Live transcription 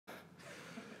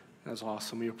That's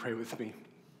awesome. Will you pray with me?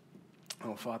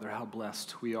 Oh, Father, how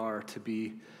blessed we are to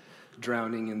be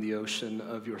drowning in the ocean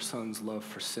of your Son's love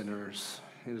for sinners.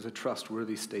 It is a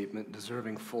trustworthy statement,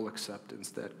 deserving full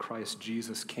acceptance, that Christ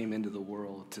Jesus came into the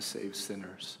world to save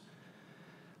sinners.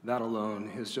 That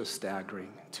alone is just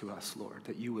staggering to us, Lord,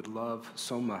 that you would love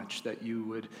so much, that you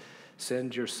would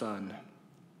send your Son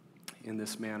in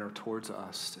this manner towards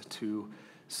us to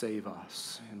save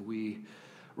us. And we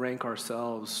rank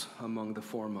ourselves among the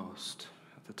foremost,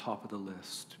 at the top of the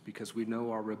list, because we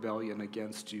know our rebellion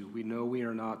against you. We know we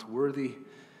are not worthy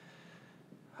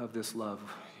of this love.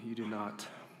 You do not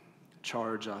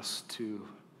charge us to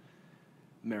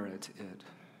merit it.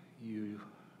 You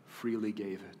freely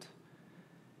gave it,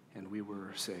 and we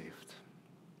were saved.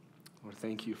 Lord,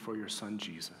 thank you for your Son,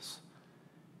 Jesus.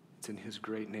 It's in his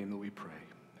great name that we pray.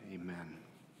 Amen.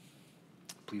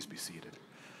 Please be seated.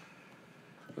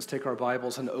 Let's take our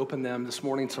Bibles and open them this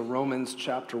morning to Romans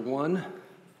chapter 1.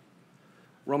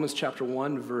 Romans chapter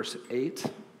 1, verse 8.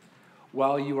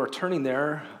 While you are turning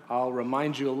there, I'll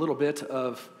remind you a little bit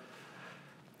of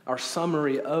our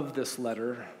summary of this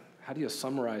letter. How do you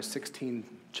summarize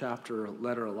 16-chapter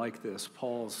letter like this?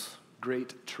 Paul's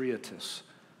great treatise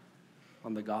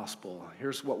on the gospel.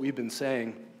 Here's what we've been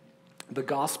saying. The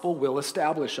gospel will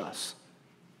establish us.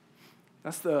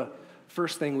 That's the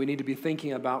first thing we need to be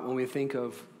thinking about when we think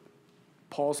of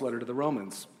Paul's letter to the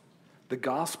Romans. The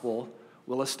gospel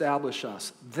will establish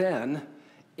us. Then,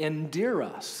 endear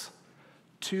us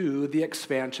to the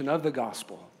expansion of the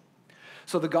gospel.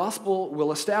 So the gospel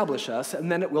will establish us,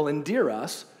 and then it will endear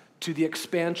us to the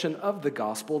expansion of the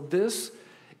gospel. This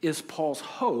is Paul's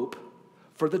hope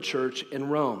for the church in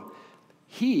Rome.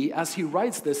 He, as he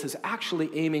writes this, is actually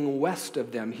aiming west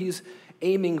of them. He's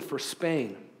aiming for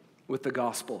Spain with the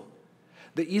gospel.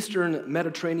 The Eastern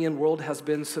Mediterranean world has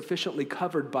been sufficiently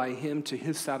covered by him to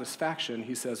his satisfaction,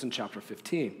 he says in chapter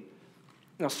 15.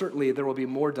 Now, certainly there will be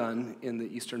more done in the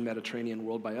Eastern Mediterranean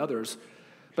world by others,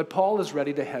 but Paul is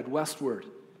ready to head westward.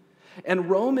 And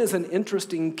Rome is an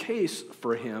interesting case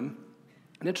for him,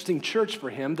 an interesting church for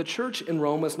him. The church in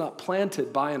Rome was not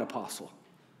planted by an apostle,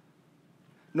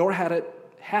 nor had it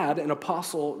had an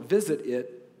apostle visit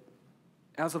it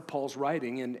as of Paul's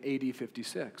writing in AD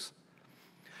 56.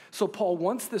 So Paul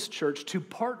wants this church to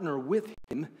partner with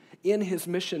him in his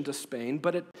mission to Spain,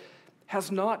 but it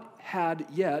has not had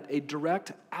yet a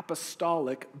direct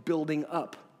apostolic building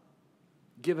up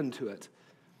given to it.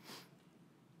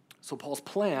 So Paul's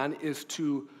plan is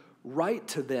to write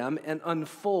to them and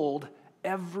unfold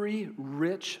every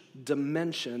rich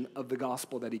dimension of the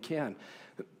gospel that he can.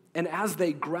 And as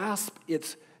they grasp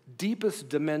its deepest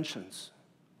dimensions,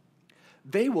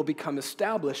 they will become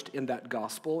established in that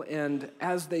gospel, and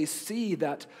as they see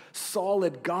that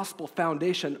solid gospel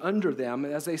foundation under them,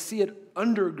 as they see it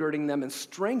undergirding them and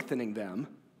strengthening them,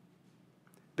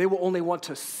 they will only want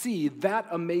to see that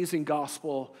amazing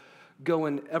gospel go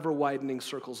in ever-widening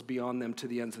circles beyond them to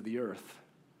the ends of the earth,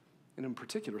 and in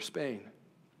particular Spain.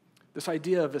 This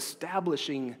idea of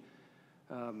establishing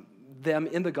them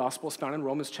in the gospel is found in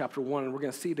Romans chapter 1, and we're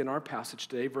going to see it in our passage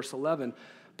today, verse 11.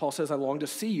 Paul says, I long to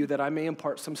see you that I may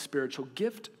impart some spiritual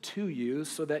gift to you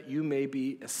so that you may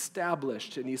be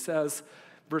established. And he says,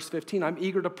 verse 15, I'm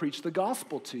eager to preach the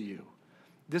gospel to you.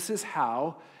 This is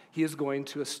how he is going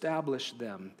to establish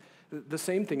them. The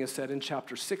same thing is said in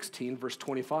chapter 16, verse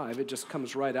 25. It just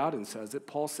comes right out and says it.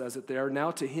 Paul says it there.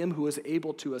 Now to him who is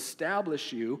able to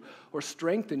establish you or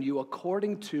strengthen you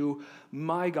according to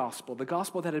my gospel, the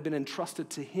gospel that had been entrusted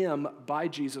to him by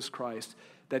Jesus Christ,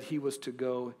 that he was to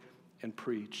go and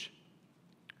preach.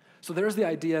 So there's the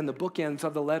idea in the bookends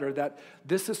of the letter that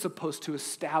this is supposed to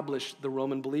establish the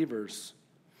Roman believers.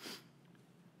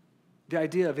 The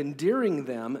idea of endearing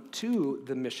them to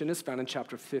the mission is found in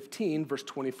chapter 15, verse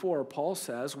 24. Paul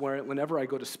says, whenever I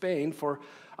go to Spain, for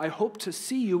I hope to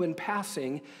see you in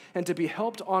passing and to be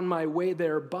helped on my way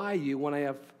there by you when I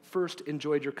have first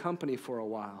enjoyed your company for a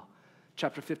while.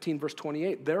 Chapter 15, verse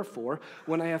 28, therefore,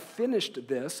 when I have finished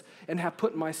this and have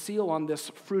put my seal on this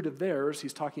fruit of theirs,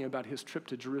 he's talking about his trip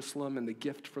to Jerusalem and the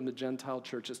gift from the Gentile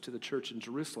churches to the church in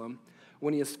Jerusalem.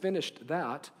 When he has finished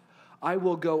that, I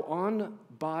will go on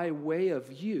by way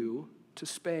of you to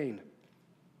Spain.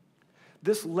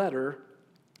 This letter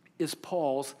is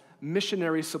Paul's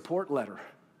missionary support letter.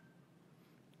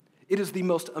 It is the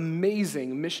most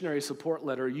amazing missionary support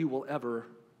letter you will ever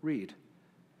read.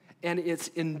 And its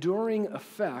enduring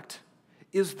effect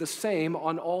is the same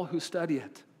on all who study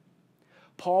it.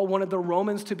 Paul wanted the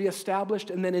Romans to be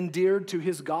established and then endeared to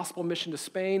his gospel mission to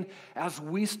Spain. As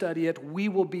we study it, we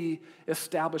will be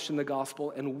established in the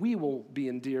gospel, and we will be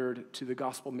endeared to the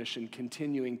gospel mission,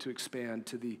 continuing to expand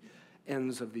to the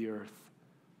ends of the earth.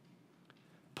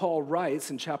 Paul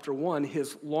writes in chapter 1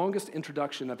 his longest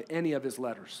introduction of any of his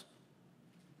letters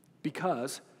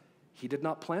because he did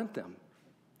not plant them.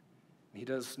 He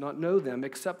does not know them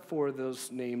except for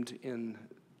those named in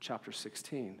chapter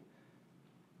 16.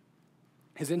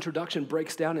 His introduction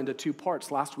breaks down into two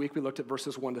parts. Last week we looked at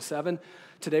verses 1 to 7.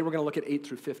 Today we're going to look at 8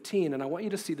 through 15, and I want you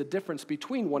to see the difference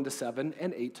between 1 to 7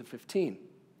 and 8 to 15.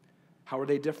 How are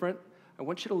they different? I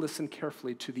want you to listen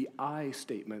carefully to the I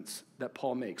statements that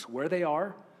Paul makes, where they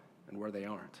are and where they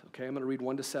aren't. Okay, I'm going to read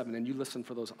 1 to 7, and you listen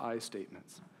for those I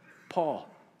statements. Paul,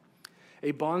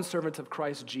 a bondservant of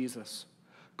Christ Jesus,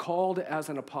 called as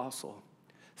an apostle,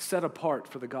 set apart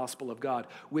for the gospel of God,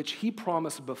 which he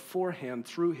promised beforehand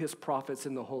through his prophets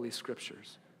in the Holy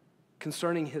Scriptures,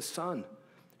 concerning his Son,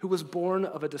 who was born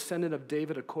of a descendant of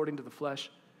David according to the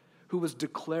flesh, who was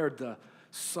declared the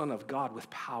Son of God with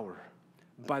power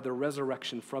by the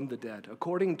resurrection from the dead,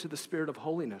 according to the Spirit of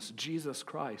holiness, Jesus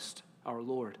Christ, our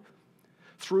Lord,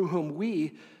 through whom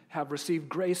we have received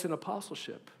grace and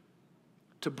apostleship,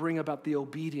 to bring about the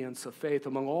obedience of faith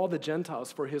among all the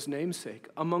Gentiles for his name's sake,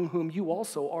 among whom you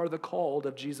also are the called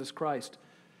of Jesus Christ.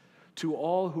 To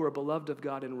all who are beloved of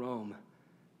God in Rome,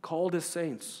 called as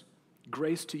saints,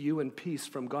 grace to you and peace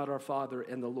from God our Father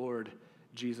and the Lord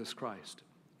Jesus Christ.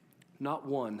 Not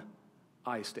one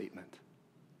I statement.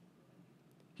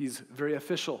 He's very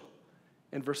official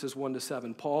in verses 1 to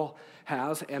 7. Paul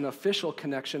has an official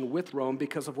connection with Rome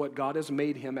because of what God has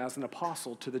made him as an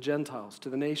apostle to the Gentiles, to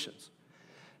the nations.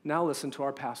 Now listen to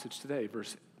our passage today,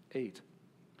 verse 8.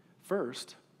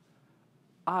 First,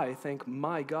 I thank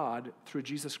my God through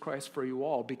Jesus Christ for you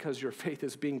all, because your faith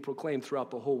is being proclaimed throughout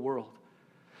the whole world.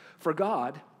 For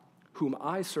God, whom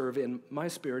I serve in my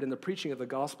spirit in the preaching of the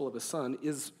gospel of his Son,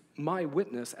 is my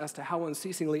witness as to how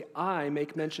unceasingly I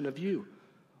make mention of you,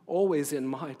 always in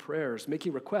my prayers,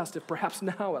 making request, if perhaps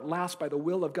now at last by the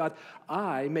will of God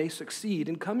I may succeed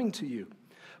in coming to you.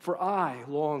 For I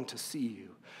long to see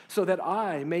you, so that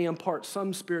I may impart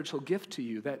some spiritual gift to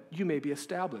you, that you may be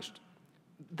established.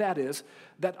 That is,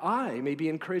 that I may be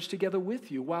encouraged together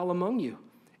with you while among you,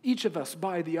 each of us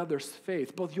by the other's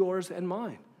faith, both yours and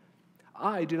mine.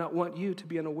 I do not want you to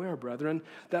be unaware, brethren,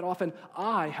 that often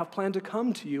I have planned to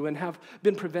come to you and have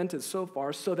been prevented so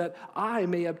far, so that I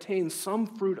may obtain some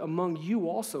fruit among you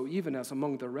also, even as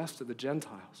among the rest of the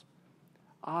Gentiles.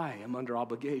 I am under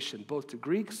obligation both to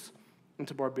Greeks and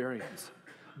to barbarians,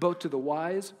 both to the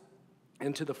wise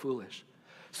and to the foolish.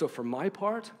 So for my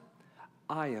part,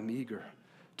 I am eager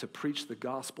to preach the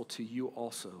gospel to you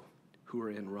also who are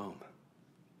in Rome.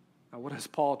 Now, what is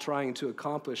Paul trying to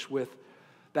accomplish with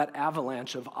that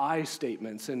avalanche of I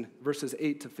statements in verses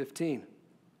 8 to 15?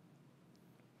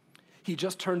 He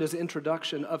just turned his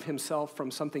introduction of himself from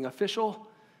something official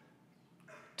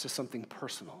to something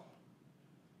personal.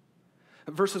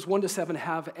 Verses 1 to 7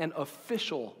 have an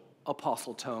official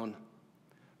apostle tone.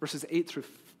 Verses 8 through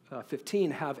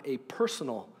 15 have a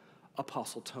personal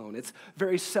apostle tone. It's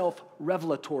very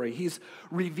self-revelatory. He's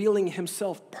revealing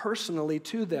himself personally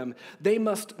to them. They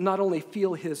must not only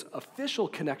feel his official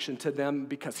connection to them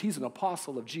because he's an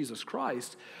apostle of Jesus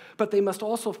Christ, but they must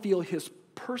also feel his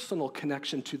personal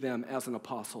connection to them as an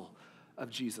apostle of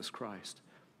Jesus Christ.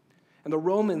 And the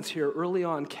Romans here early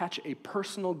on catch a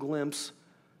personal glimpse,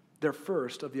 their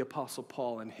first, of the Apostle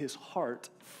Paul and his heart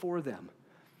for them.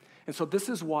 And so this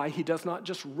is why he does not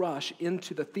just rush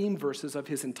into the theme verses of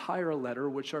his entire letter,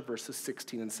 which are verses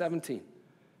 16 and 17.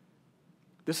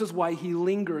 This is why he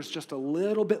lingers just a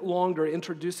little bit longer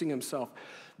introducing himself.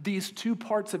 These two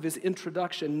parts of his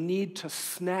introduction need to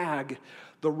snag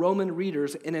the Roman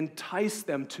readers and entice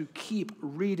them to keep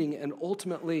reading and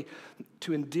ultimately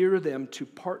to endear them to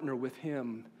partner with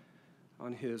him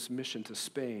on his mission to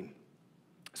Spain.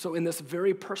 So in this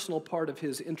very personal part of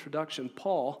his introduction,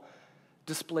 Paul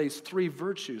displays three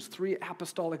virtues, three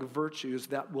apostolic virtues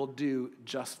that will do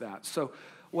just that. So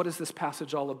what is this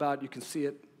passage all about? You can see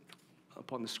it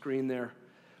up on the screen there.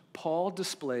 Paul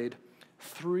displayed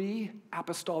three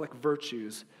apostolic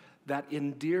virtues that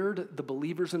endeared the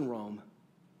believers in Rome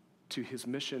to his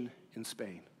mission in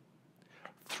Spain.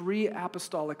 Three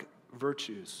apostolic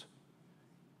virtues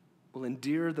will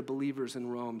endear the believers in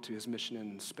Rome to his mission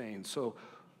in Spain. So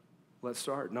let's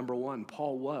start. Number one,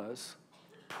 Paul was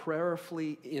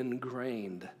prayerfully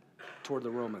ingrained toward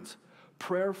the Romans.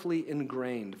 Prayerfully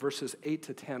ingrained, verses 8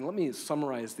 to 10. Let me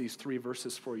summarize these three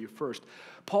verses for you first.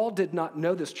 Paul did not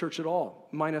know this church at all,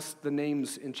 minus the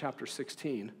names in chapter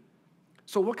 16.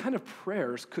 So what kind of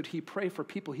prayers could he pray for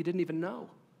people he didn't even know?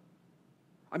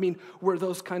 I mean, were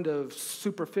those kind of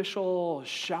superficial,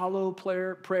 shallow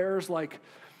prayers like,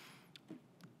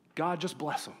 God, just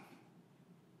bless them?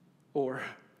 Or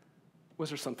was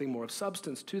there something more of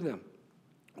substance to them?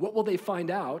 What will they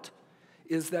find out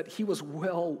is that he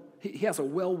has a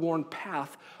well-worn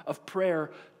path of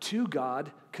prayer to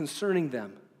God concerning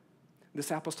them.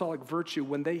 This apostolic virtue,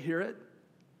 when they hear it,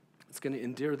 it's going to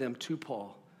endear them to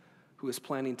Paul, who is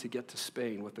planning to get to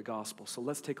Spain with the gospel. So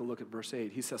let's take a look at verse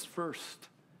 8. He says, first,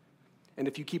 and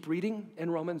if you keep reading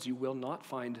in Romans, you will not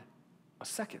find a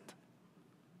second.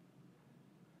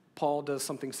 Paul does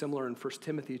something similar in 1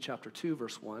 Timothy chapter 2,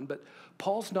 verse 1, but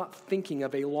Paul's not thinking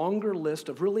of a longer list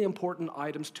of really important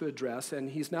items to address,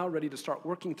 and he's now ready to start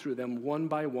working through them one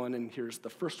by one, and here's the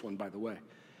first one, by the way.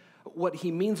 What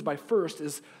he means by first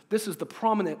is this is the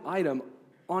prominent item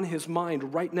on his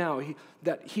mind right now,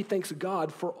 that he thanks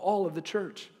God for all of the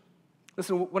church.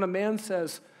 Listen, when a man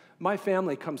says, my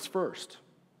family comes first,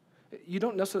 you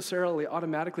don't necessarily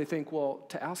automatically think, well,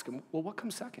 to ask him, well, what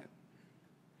comes second?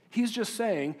 He's just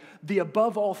saying, the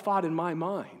above all thought in my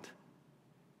mind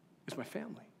is my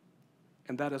family.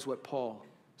 And that is what Paul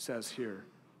says here.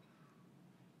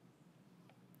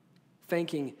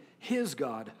 Thanking his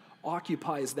God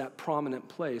occupies that prominent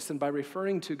place. And by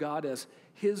referring to God as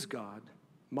his God,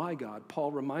 my God,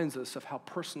 Paul reminds us of how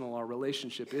personal our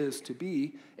relationship is to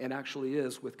be and actually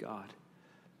is with God.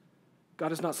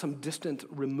 God is not some distant,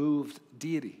 removed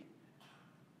deity.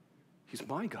 He's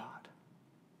my God.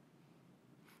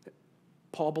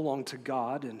 Paul belonged to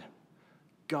God, and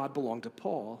God belonged to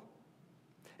Paul.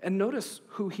 And notice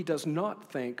who he does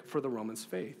not thank for the Romans'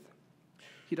 faith.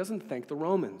 He doesn't thank the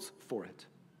Romans for it.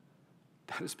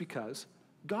 That is because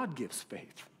God gives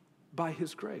faith by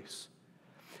his grace.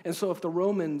 And so if the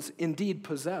Romans indeed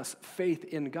possess faith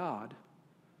in God,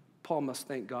 Paul must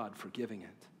thank God for giving it.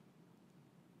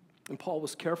 And Paul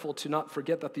was careful to not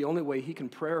forget that the only way he can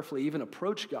prayerfully even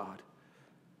approach God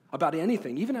about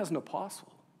anything, even as an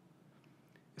apostle,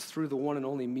 is through the one and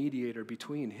only mediator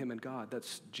between him and God.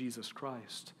 That's Jesus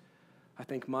Christ. I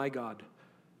thank my God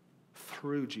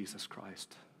through Jesus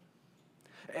Christ.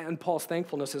 And Paul's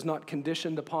thankfulness is not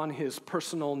conditioned upon his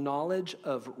personal knowledge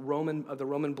of the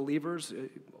Roman believers.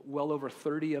 Well over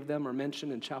 30 of them are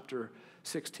mentioned in chapter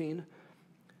 16.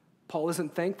 Paul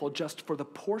isn't thankful just for the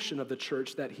portion of the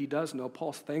church that he does know.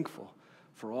 Paul's thankful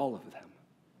for all of them.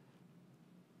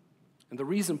 And the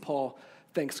reason Paul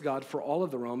thanks God for all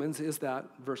of the Romans is that,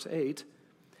 verse 8,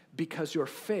 because your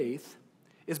faith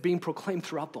is being proclaimed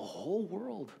throughout the whole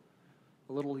world.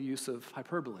 A little use of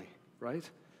hyperbole, right?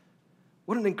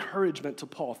 What an encouragement to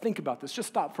Paul. Think about this. Just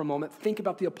stop for a moment. Think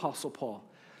about the Apostle Paul.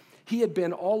 He had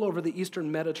been all over the Eastern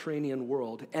Mediterranean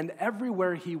world, and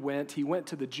everywhere he went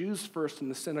to the Jews first in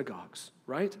the synagogues,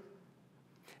 right?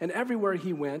 And everywhere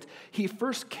he went, he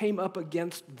first came up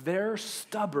against their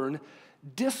stubborn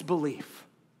disbelief.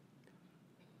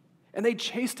 And they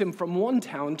chased him from one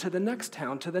town to the next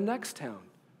town to the next town.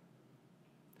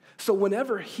 So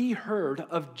whenever he heard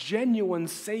of genuine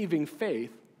saving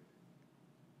faith,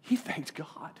 he thanked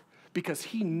God because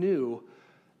he knew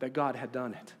that God had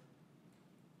done it.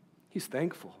 He's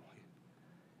thankful.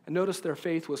 And notice their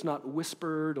faith was not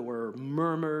whispered or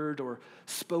murmured or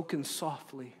spoken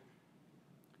softly.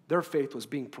 Their faith was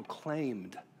being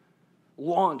proclaimed,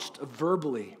 launched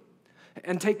verbally.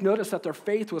 And take notice that their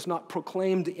faith was not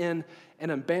proclaimed in an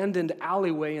abandoned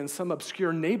alleyway in some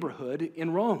obscure neighborhood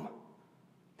in Rome,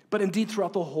 but indeed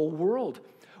throughout the whole world.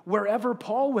 Wherever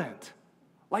Paul went,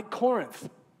 like Corinth,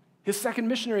 his second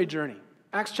missionary journey,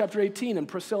 Acts chapter 18, and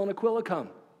Priscilla and Aquila come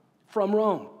from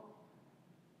Rome.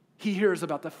 He hears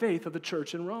about the faith of the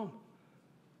church in Rome.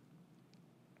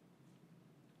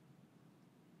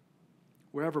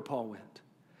 Wherever Paul went,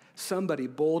 somebody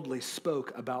boldly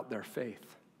spoke about their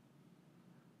faith,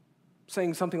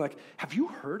 saying something like, have you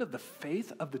heard of the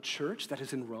faith of the church that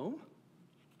is in Rome?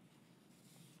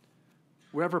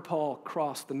 Wherever Paul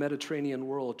crossed the Mediterranean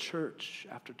world, church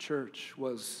after church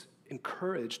was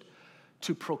encouraged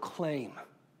to proclaim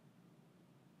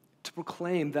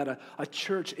that a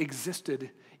church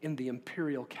existed in the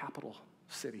imperial capital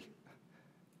city.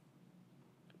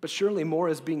 But surely more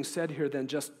is being said here than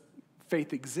just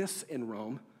faith exists in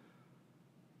Rome.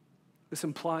 This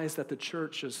implies that the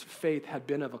church's faith had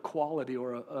been of a quality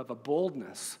or of a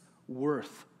boldness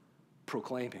worth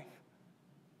proclaiming.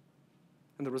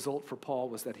 And the result for Paul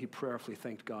was that he prayerfully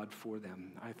thanked God for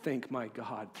them. I thank my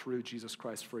God through Jesus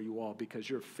Christ for you all because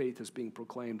your faith is being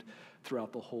proclaimed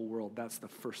throughout the whole world. That's the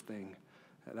first thing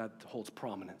that holds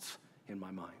prominence in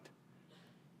my mind.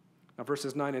 Now,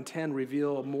 verses 9 and 10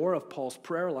 reveal more of Paul's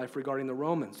prayer life regarding the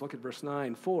Romans. Look at verse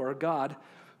 9. For God,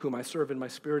 whom I serve in my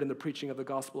spirit in the preaching of the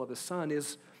gospel of his Son,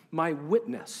 is my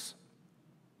witness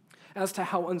as to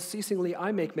how unceasingly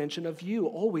I make mention of you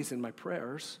always in my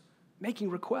prayers, making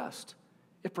request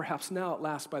if perhaps now at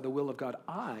last by the will of God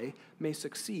I may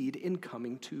succeed in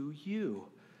coming to you.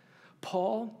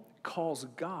 Paul calls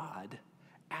God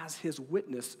as his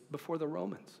witness before the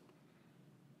Romans.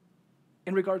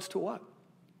 In regards to what?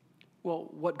 Well,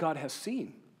 what God has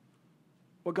seen,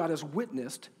 what God has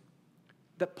witnessed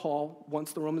that Paul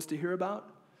wants the Romans to hear about,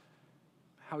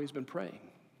 how he's been praying.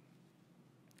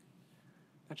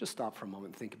 Now just stop for a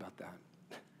moment and think about that.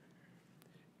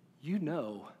 You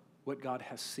know what God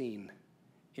has seen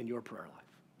in your prayer life.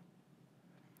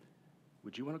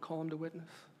 Would you want to call him to witness?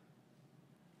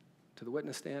 To the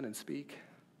witness stand and speak?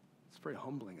 It's very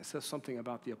humbling. It says something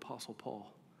about the Apostle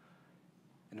Paul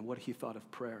and what he thought of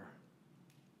prayer.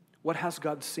 What has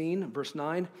God seen? Verse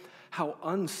 9, how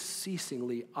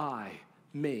unceasingly I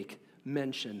make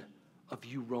mention of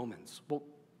you Romans. Well,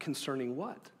 concerning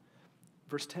what?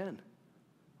 Verse 10,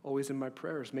 always in my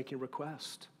prayers making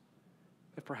request,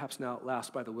 if perhaps now at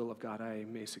last by the will of God I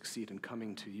may succeed in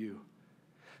coming to you.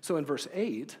 So in verse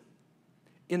 8,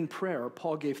 in prayer,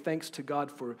 Paul gave thanks to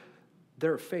God for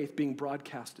their faith being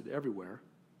broadcasted everywhere.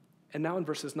 And now in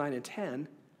verses 9 and 10,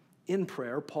 in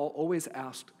prayer, Paul always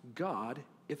asked God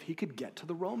if he could get to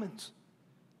the Romans.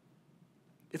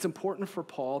 It's important for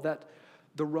Paul that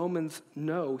the Romans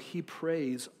know he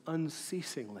prays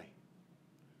unceasingly,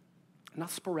 not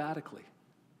sporadically.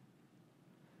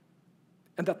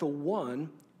 And that the one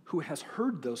who has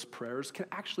heard those prayers can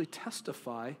actually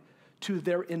testify to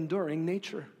their enduring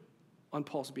nature on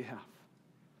Paul's behalf.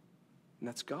 And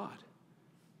that's God.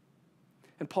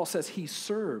 And Paul says he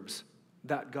serves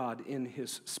that God in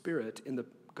his spirit in the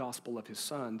gospel of his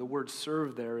Son. The word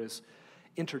serve there is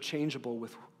interchangeable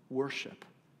with worship.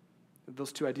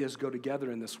 Those two ideas go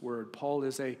together in this word. Paul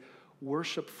is a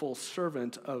worshipful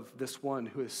servant of this one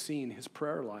who has seen his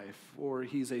prayer life, or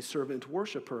he's a servant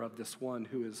worshiper of this one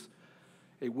who is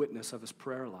a witness of his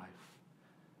prayer life.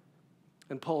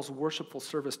 And Paul's worshipful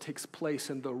service takes place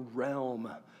in the realm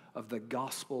of the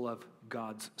gospel of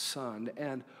God's Son.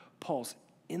 And Paul's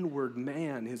inward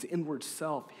man, his inward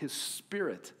self, his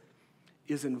spirit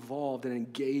is involved and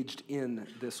engaged in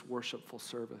this worshipful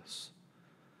service.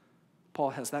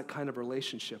 Paul has that kind of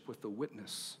relationship with the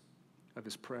witness of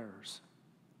his prayers.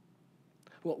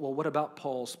 Well, what about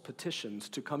Paul's petitions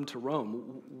to come to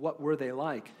Rome? What were they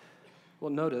like?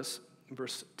 Well, notice in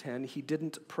verse 10, he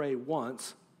didn't pray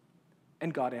once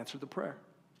and God answered the prayer.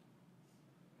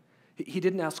 He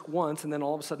didn't ask once and then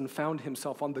all of a sudden found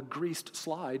himself on the greased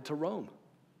slide to Rome.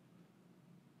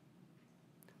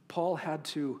 Paul had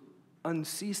to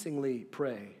unceasingly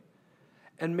pray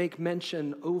and make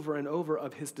mention over and over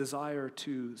of his desire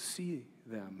to see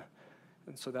them.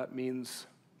 And so that means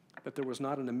that there was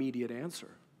not an immediate answer.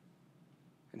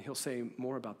 And he'll say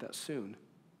more about that soon.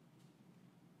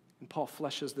 And Paul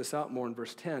fleshes this out more in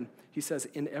verse 10. He says,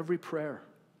 in every prayer,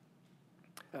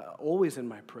 always in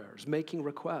my prayers, making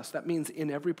requests. That means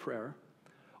in every prayer,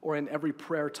 or in every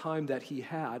prayer time that he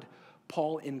had,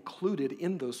 Paul included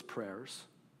in those prayers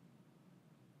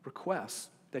requests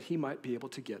that he might be able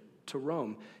to get to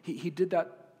Rome. He did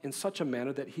that in such a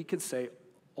manner that he could say,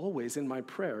 always in my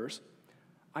prayers,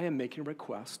 I am making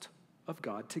request of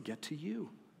God to get to you.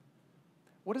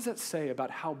 What does that say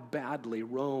about how badly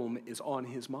Rome is on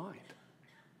his mind?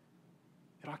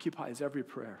 It occupies every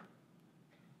prayer.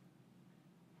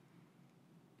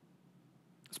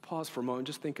 Let's pause for a moment and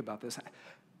just think about this.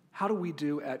 How do we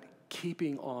do at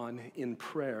keeping on in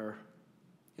prayer,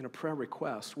 in a prayer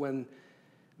request, when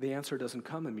the answer doesn't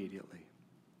come immediately?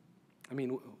 I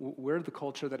mean, we're the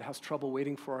culture that has trouble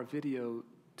waiting for our video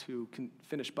to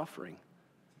finish buffering.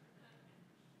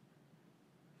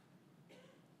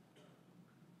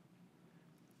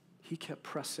 He kept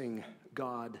pressing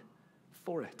God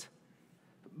for it,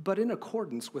 but in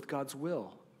accordance with God's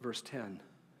will, verse 10.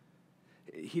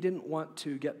 He didn't want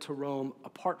to get to Rome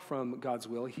apart from God's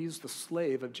will. He's the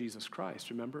slave of Jesus Christ.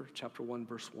 Remember chapter 1,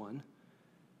 verse 1?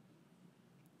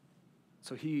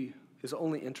 So he is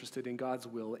only interested in God's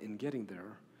will in getting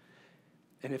there.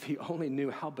 And if he only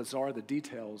knew how bizarre the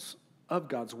details of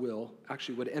God's will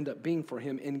actually would end up being for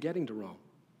him in getting to Rome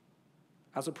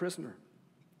as a prisoner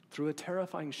through a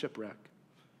terrifying shipwreck,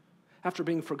 after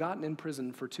being forgotten in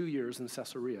prison for 2 years in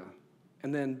Caesarea,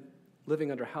 and then living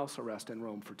under house arrest in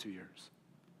Rome for 2 years.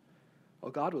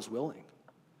 Well, God was willing,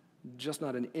 just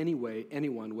not in any way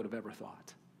anyone would have ever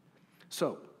thought.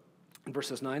 So, in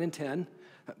verses 9 and 10,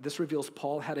 this reveals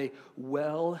Paul had a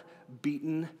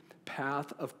well-beaten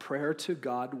path of prayer to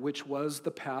God, which was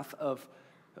the path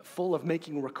full of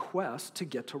making requests to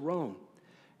get to Rome.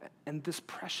 And this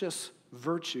precious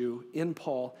virtue in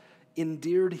Paul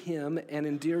endeared him and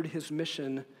endeared his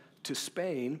mission to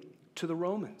Spain to the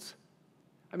Romans.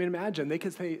 I mean, imagine, they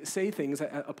could say things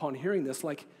upon hearing this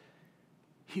like,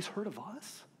 he's heard of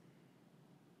us.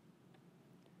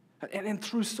 And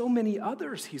through so many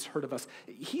others, he's heard of us.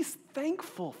 He's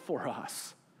thankful for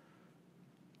us.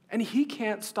 And he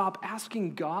can't stop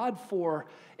asking God for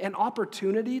an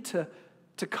opportunity to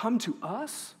come to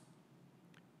us.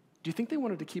 Do you think they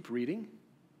wanted to keep reading? Do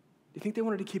you think they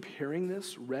wanted to keep hearing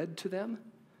this read to them?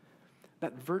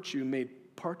 That virtue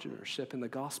made partnership in the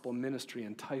gospel ministry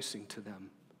enticing to them.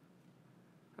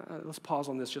 Let's pause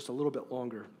on this just a little bit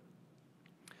longer.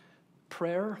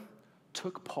 Prayer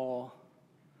took Paul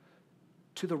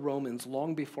to the Romans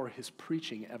long before his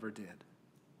preaching ever did.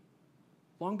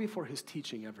 Long before his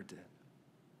teaching ever did.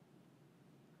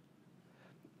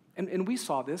 And we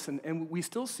saw this, and we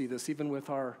still see this even with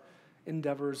our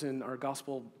endeavors in our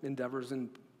gospel endeavors in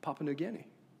Papua New Guinea.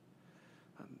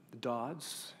 The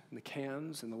Dodds, and the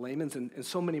Cans, and the Lamans, and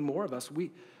so many more of us,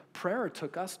 prayer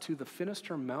took us to the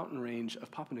Finisterre mountain range of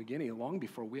Papua New Guinea long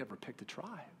before we ever picked a tribe,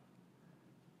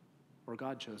 or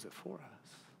God chose it for us.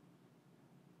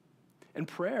 And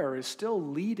prayer is still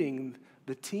leading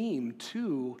the team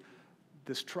to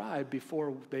this tribe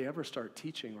before they ever start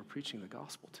teaching or preaching the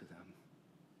gospel to them.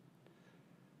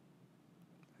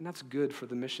 And that's good for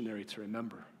the missionary to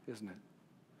remember, isn't it?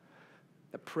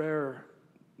 That prayer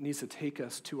needs to take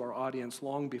us to our audience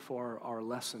long before our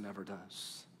lesson ever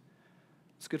does.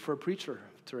 It's good for a preacher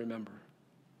to remember.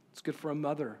 It's good for a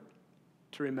mother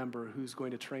to remember who's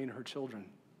going to train her children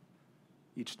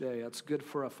each day. It's good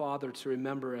for a father to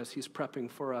remember as he's prepping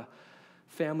for a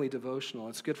family devotional.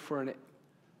 It's good for an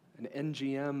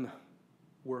NGM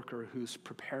worker who's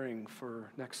preparing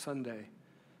for next Sunday.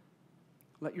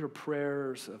 Let your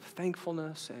prayers of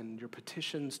thankfulness and your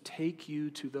petitions take you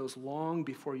to those long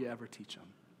before you ever teach them.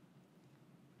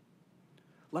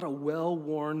 Let a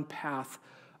well-worn path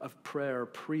of prayer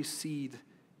precede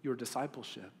your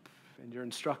discipleship and your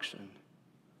instruction, and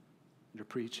your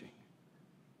preaching.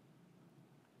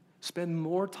 Spend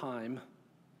more time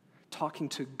talking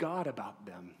to God about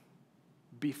them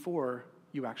before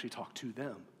you actually talk to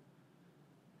them.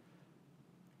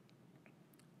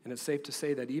 And it's safe to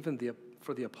say that even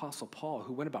for the Apostle Paul,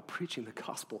 who went about preaching the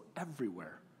gospel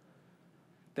everywhere,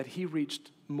 that he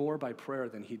reached more by prayer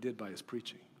than he did by his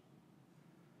preaching.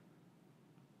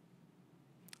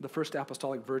 The first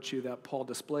apostolic virtue that Paul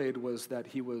displayed was that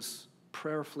he was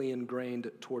prayerfully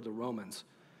ingrained toward the Romans,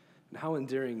 and how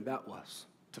endearing that was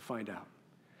to find out.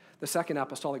 The second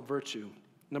apostolic virtue,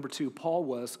 number 2, Paul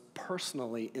was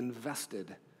personally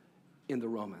invested in the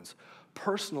Romans.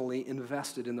 Personally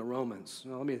invested in the Romans.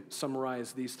 Now, let me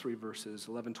summarize these 3 verses,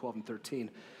 11, 12, and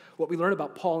 13. What we learn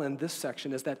about Paul in this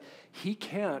section is that he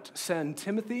can't send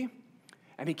Timothy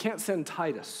and he can't send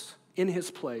Titus in his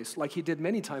place like he did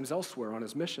many times elsewhere on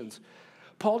his missions.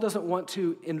 Paul doesn't want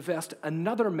to invest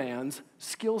another man's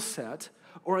skill set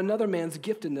or another man's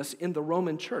giftedness in the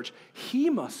Roman church. He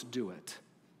must do it.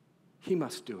 He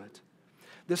must do it.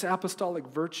 This apostolic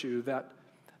virtue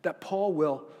that Paul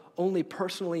will only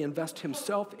personally invest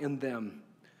himself in them,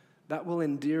 that will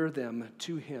endear them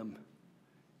to him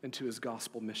and to his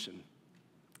gospel mission.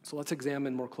 So let's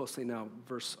examine more closely now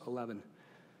verse 11.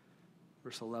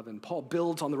 Verse 11, Paul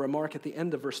builds on the remark at the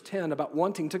end of verse 10 about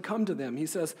wanting to come to them. He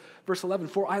says, verse 11,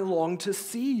 "For I long to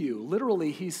see you."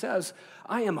 Literally, he says,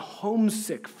 I am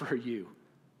homesick for you.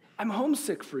 I'm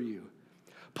homesick for you.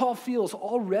 Paul feels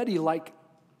already like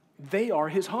they are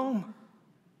his home.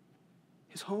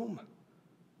 His home.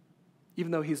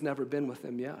 Even though he's never been with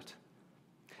them yet.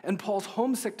 And Paul's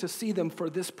homesick to see them for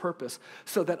this purpose,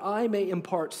 so that I may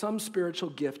impart some spiritual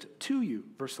gift to you,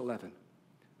 verse 11.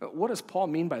 What does Paul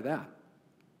mean by that?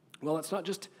 Well, it's not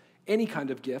just any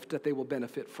kind of gift that they will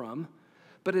benefit from,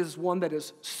 but it is one that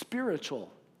is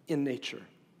spiritual in nature,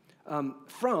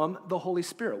 from the Holy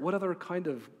Spirit. What other kind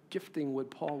of gifting would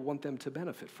Paul want them to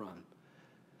benefit from?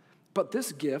 But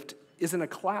this gift is in a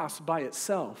class by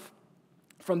itself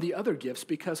from the other gifts,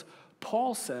 because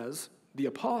Paul says, the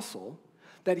apostle,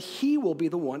 that he will be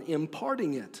the one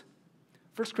imparting it.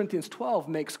 1 Corinthians 12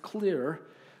 makes clear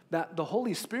that the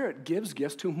Holy Spirit gives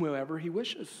gifts to whomever he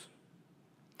wishes.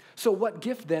 So what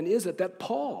gift then is it that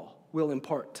Paul will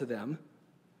impart to them?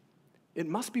 It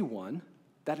must be one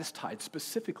that is tied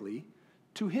specifically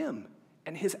to him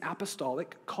and his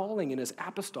apostolic calling and his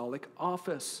apostolic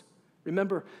office.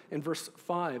 Remember in verse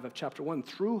 5 of chapter 1,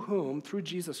 through whom, through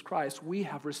Jesus Christ, we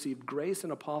have received grace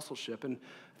and apostleship. And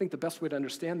I think the best way to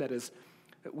understand that is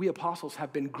that we apostles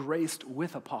have been graced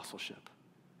with apostleship.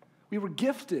 We were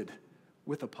gifted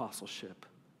with apostleship.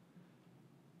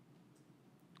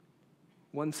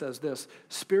 One says this,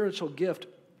 spiritual gift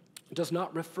does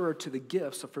not refer to the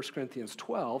gifts of 1 Corinthians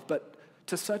 12, but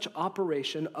to such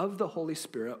operation of the Holy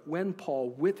Spirit when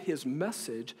Paul, with his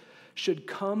message, should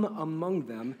come among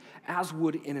them as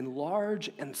would enlarge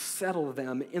and settle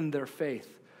them in their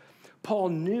faith. Paul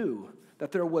knew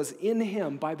that there was in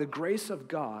him, by the grace of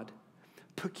God,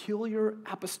 peculiar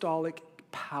apostolic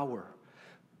power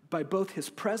by both his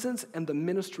presence and the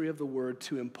ministry of the word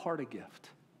to impart a gift,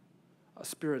 a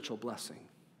spiritual blessing.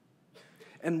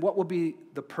 And what will be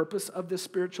the purpose of this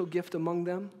spiritual gift among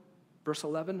them? Verse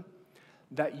 11,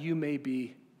 that you may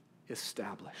be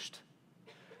established.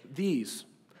 These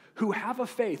who have a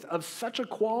faith of such a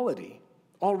quality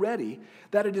already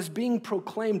that it is being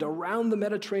proclaimed around the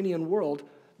Mediterranean world,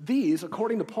 these,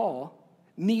 according to Paul,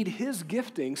 need his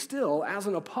gifting still as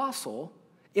an apostle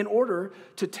in order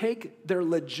to take their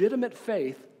legitimate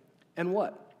faith and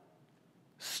what?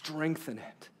 Strengthen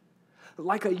it.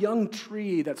 Like a young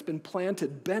tree that's been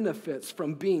planted benefits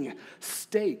from being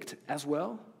staked as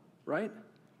well, right?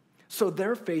 So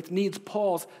their faith needs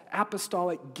Paul's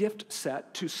apostolic gift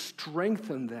set to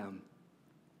strengthen them.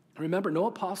 Remember, no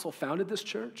apostle founded this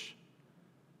church,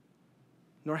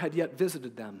 nor had yet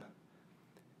visited them.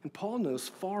 And Paul knows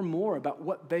far more about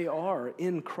what they are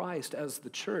in Christ as the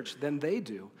church than they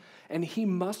do. And he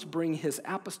must bring his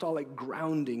apostolic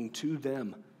grounding to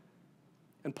them.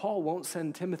 And Paul won't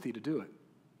send Timothy to do it,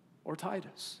 or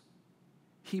Titus.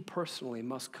 He personally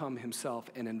must come himself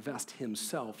and invest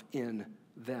himself in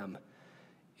them.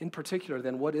 In particular,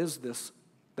 then, what is this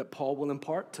that Paul will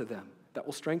impart to them that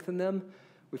will strengthen them?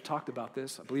 We've talked about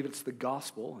this. I believe it's the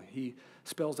gospel. He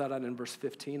spells that out in verse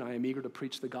 15. I am eager to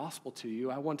preach the gospel to you.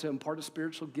 I want to impart a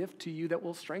spiritual gift to you that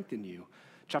will strengthen you.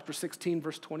 Chapter 16,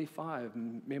 verse 25.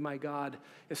 May my God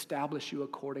establish you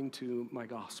according to my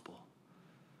gospel.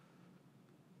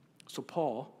 So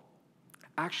Paul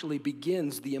actually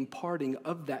begins the imparting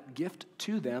of that gift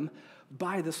to them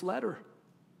by this letter.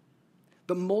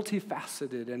 The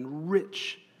multifaceted and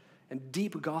rich and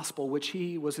deep gospel which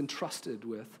he was entrusted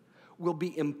with will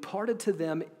be imparted to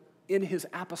them in his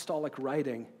apostolic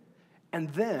writing and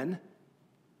then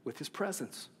with his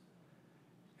presence.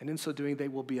 And in so doing, they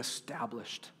will be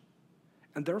established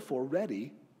and therefore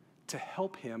ready to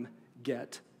help him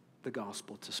get the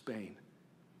gospel to Spain.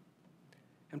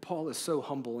 And Paul is so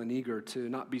humble and eager to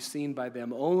not be seen by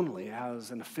them only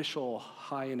as an official,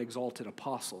 high and exalted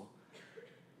apostle,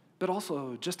 but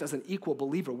also just as an equal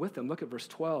believer with them. Look at verse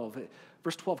 12.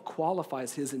 Verse 12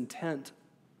 qualifies his intent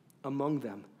among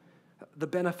them. The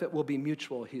benefit will be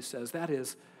mutual, he says. That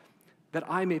is, that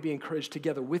I may be encouraged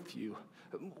together with you,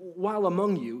 while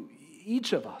among you,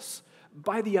 each of us,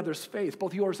 by the other's faith,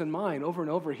 both yours and mine. Over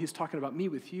and over, he's talking about me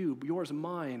with you, yours and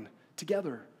mine,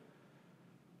 together.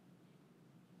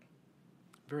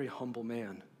 Very humble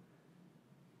man.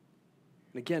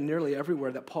 And again, nearly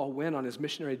everywhere that Paul went on his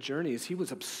missionary journeys, he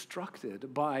was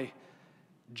obstructed by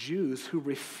Jews who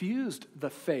refused the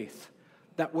faith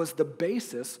that was the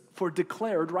basis for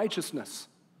declared righteousness.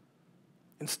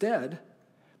 Instead,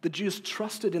 the Jews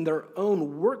trusted in their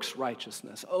own works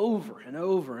righteousness over and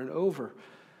over and over.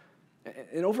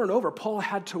 And over and over, Paul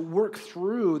had to work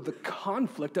through the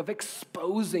conflict of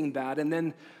exposing that and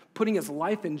then putting his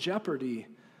life in jeopardy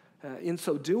in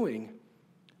so doing,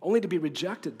 only to be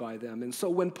rejected by them. And so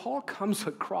when Paul comes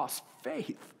across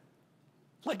faith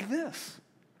like this,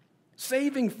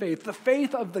 saving faith, the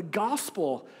faith of the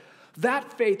gospel,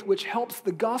 that faith which helps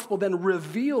the gospel then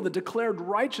reveal the declared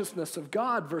righteousness of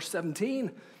God, verse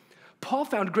 17, Paul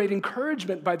found great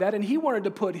encouragement by that, and he wanted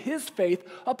to put his faith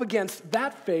up against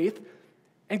that faith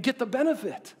and get the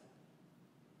benefit.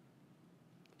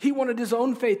 He wanted his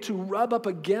own faith to rub up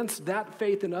against that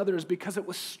faith in others because it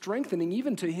was strengthening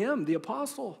even to him, the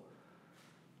apostle.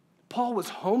 Paul was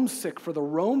homesick for the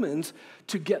Romans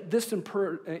to get this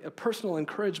personal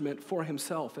encouragement for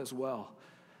himself as well.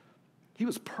 He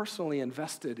was personally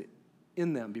invested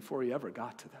in them before he ever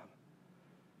got to them.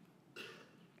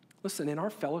 Listen, in our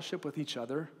fellowship with each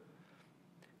other,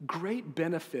 great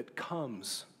benefit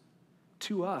comes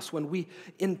to us when we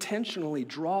intentionally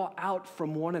draw out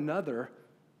from one another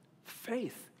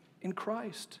faith in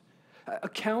Christ,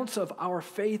 accounts of our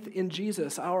faith in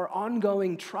Jesus, our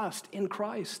ongoing trust in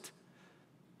Christ,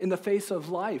 in the face of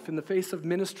life, in the face of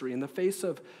ministry, in the face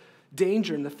of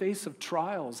danger, in the face of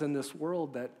trials in this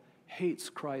world that hates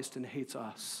Christ and hates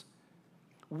us.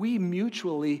 We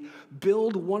mutually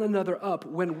build one another up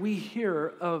when we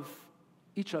hear of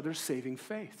each other's saving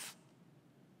faith.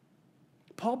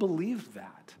 Paul believed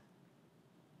that.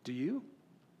 Do you?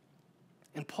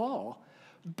 And Paul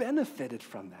benefited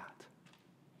from that.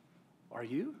 Are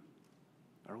you?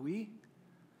 Are we?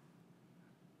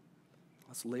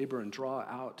 Let's labor and draw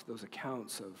out those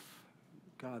accounts of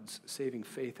God's saving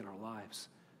faith in our lives.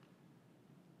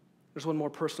 There's one more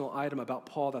personal item about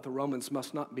Paul that the Romans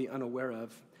must not be unaware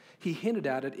of. He hinted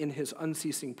at it in his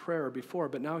unceasing prayer before,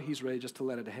 but now he's ready just to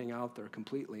let it hang out there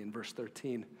completely in verse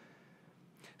 13.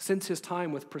 Since his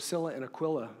time with Priscilla and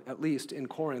Aquila, at least in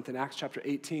Corinth, in Acts chapter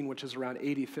 18, which is around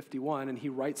AD 51, and he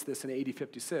writes this in AD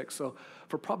 56, so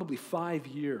for probably 5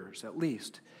 years at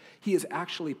least, he has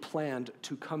actually planned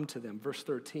to come to them. Verse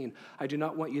 13, I do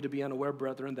not want you to be unaware,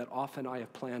 brethren, that often I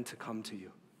have planned to come to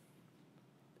you.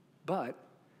 But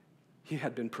he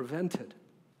had been prevented,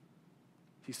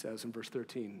 he says in verse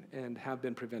 13, and have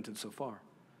been prevented so far.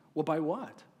 Well, by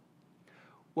what?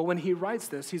 Well, when he writes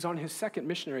this, he's on his second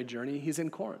missionary journey. He's in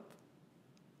Corinth.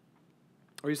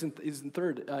 Or he's in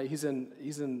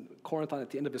Corinth at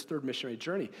the end of his third missionary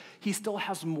journey. He still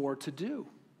has more to do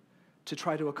to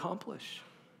try to accomplish.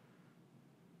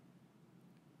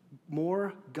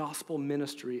 More gospel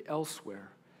ministry elsewhere,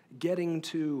 getting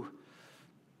to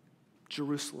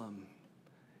Jerusalem,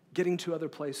 getting to other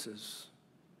places,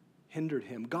 hindered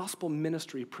him. Gospel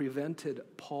ministry prevented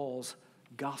Paul's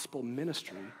gospel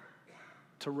ministry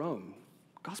to Rome.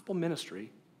 Gospel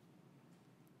ministry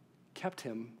kept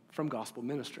him from gospel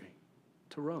ministry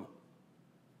to Rome.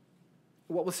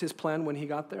 What was his plan when he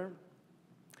got there?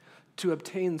 To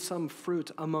obtain some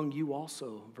fruit among you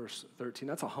also, verse 13.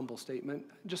 That's a humble statement,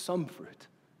 just some fruit.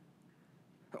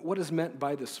 What is meant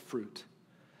by this fruit?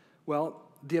 Well,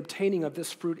 the obtaining of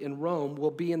this fruit in Rome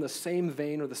will be in the same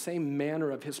vein or the same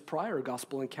manner of his prior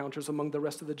gospel encounters among the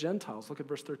rest of the Gentiles. Look at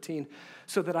verse 13.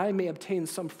 So that I may obtain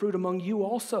some fruit among you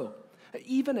also,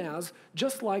 even as,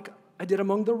 just like I did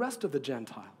among the rest of the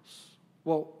Gentiles.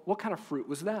 Well, what kind of fruit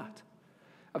was that?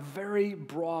 A very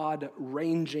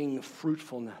broad-ranging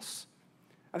fruitfulness.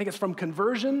 I think it's from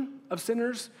conversion of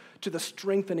sinners to the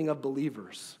strengthening of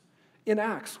believers. In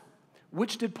Acts,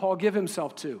 which did Paul give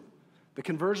himself to? The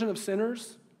conversion of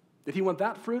sinners? Did he want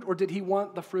that fruit, or did he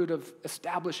want the fruit of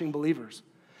establishing believers?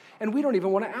 And we don't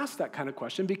even want to ask that kind of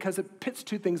question because it pits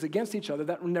two things against each other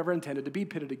that were never intended to be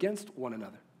pitted against one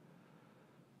another.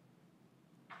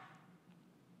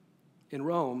 In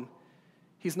Rome,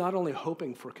 he's not only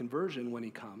hoping for conversion when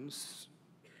he comes,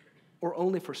 or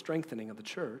only for strengthening of the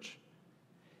church,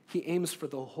 he aims for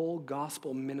the whole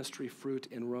gospel ministry fruit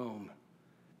in Rome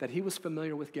that he was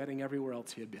familiar with getting everywhere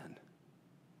else he had been.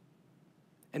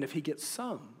 And if he gets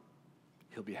some,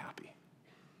 he'll be happy.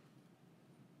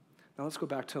 Now let's go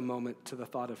back to a moment to the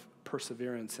thought of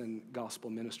perseverance in gospel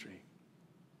ministry.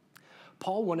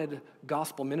 Paul wanted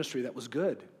gospel ministry that was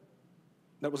good.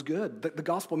 That was good. The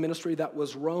gospel ministry that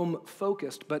was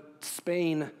Rome-focused, but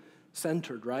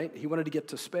Spain-centered, right? He wanted to get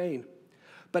to Spain.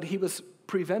 But he was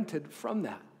prevented from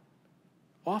that,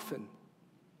 often.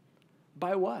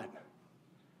 By what?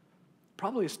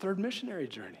 Probably his third missionary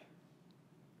journey.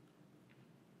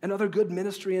 And other good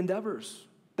ministry endeavors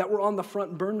that were on the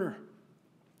front burner.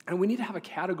 And we need to have a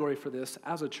category for this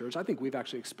as a church. I think we've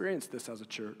actually experienced this as a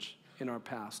church in our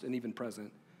past and even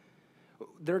present.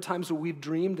 There are times where we've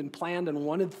dreamed and planned and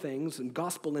wanted things and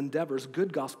gospel endeavors,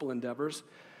 good gospel endeavors,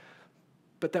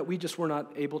 but that we just were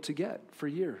not able to get for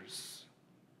years.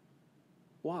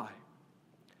 Why?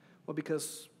 Well,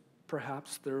 because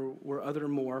perhaps there were other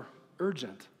more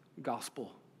urgent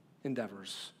gospel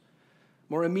endeavors,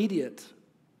 more immediate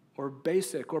or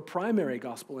basic or primary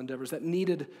gospel endeavors that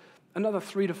needed another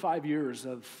 3 to 5 years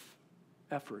of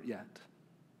effort yet,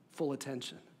 full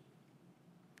attention.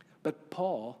 But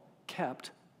Paul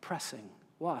kept pressing.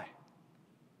 Why?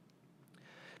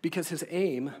 Because his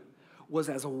aim was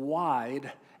as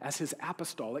wide as his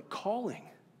apostolic calling.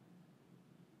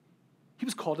 He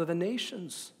was called to the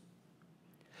nations.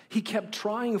 He kept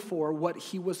trying for what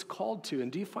he was called to. And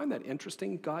do you find that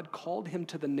interesting? God called him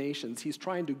to the nations. He's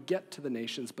trying to get to the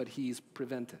nations, but he's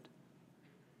prevented.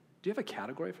 Do you have a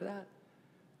category for that?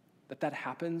 That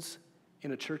happens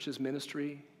in a church's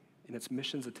ministry, in its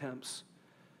missions attempts?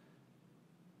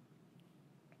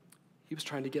 He was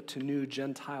trying to get to new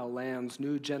Gentile lands,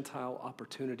 new Gentile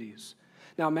opportunities.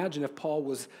 Now imagine if Paul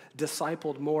was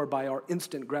discipled more by our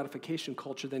instant gratification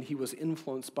culture than he was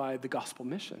influenced by the gospel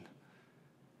mission.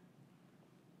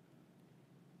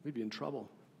 We'd be in trouble.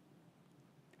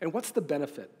 And what's the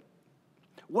benefit?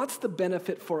 What's the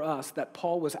benefit for us that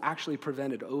Paul was actually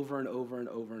prevented over and over and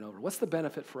over and over? What's the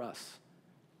benefit for us?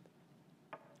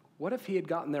 What if he had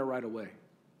gotten there right away?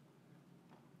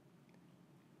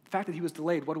 The fact that he was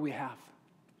delayed, what do we have?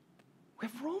 We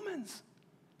have Romans.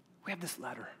 We have this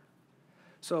letter.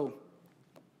 So,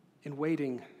 in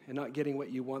waiting and not getting what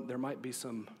you want, there might be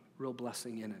some real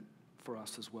blessing in it for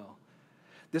us as well.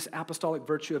 This apostolic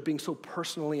virtue of being so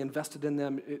personally invested in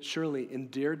them, it surely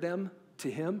endeared them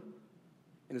to him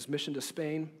in his mission to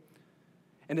Spain.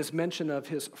 And his mention of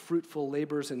his fruitful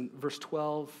labors in verse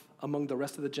 12 among the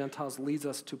rest of the Gentiles leads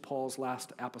us to Paul's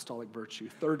last apostolic virtue.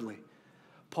 Thirdly,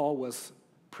 Paul was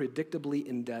predictably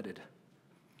indebted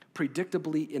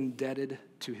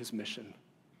to his mission.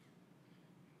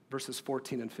 Verses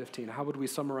 14 and 15. How would we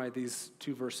summarize these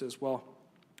two verses? Well,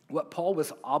 what Paul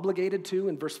was obligated to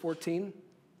in verse 14,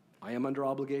 I am under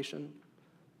obligation,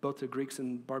 both to Greeks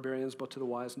and barbarians, both to the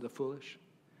wise and the foolish.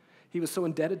 He was so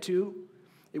indebted to,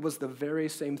 it was the very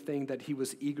same thing that he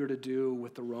was eager to do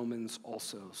with the Romans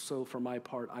also. So for my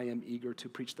part, I am eager to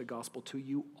preach the gospel to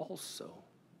you also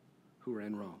who are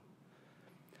in Rome.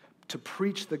 To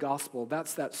preach the gospel,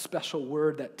 that's that special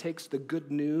word that takes the good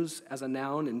news as a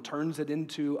noun and turns it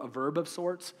into a verb of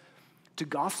sorts. To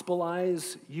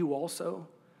gospelize you also.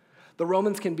 The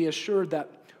Romans can be assured that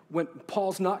when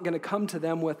Paul's not going to come to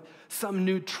them with some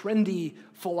new trendy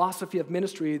philosophy of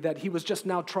ministry that he was just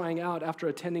now trying out after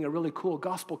attending a really cool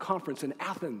gospel conference in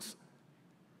Athens.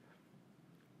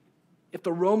 If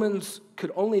the Romans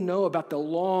could only know about the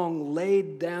long,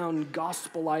 laid-down,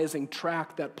 gospelizing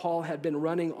track that Paul had been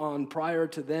running on prior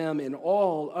to them in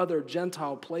all other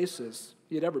Gentile places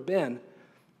he had ever been,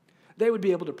 they would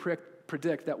be able to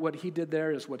predict that what he did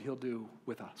there is what he'll do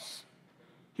with us.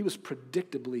 He was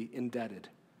predictably indebted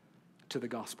to the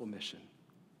gospel mission.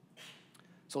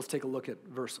 So let's take a look at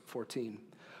verse 14.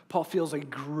 Paul feels a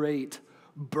great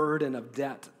burden of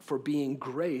debt for being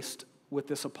graced with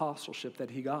this apostleship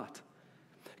that he got.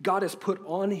 God has put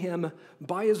on him,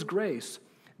 by his grace,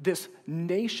 this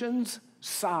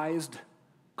nations-sized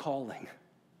calling.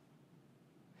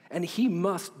 And he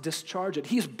must discharge it.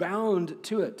 He's bound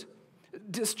to it.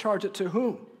 Discharge it to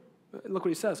whom? Look what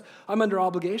he says. I'm under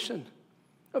obligation,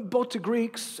 both to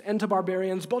Greeks and to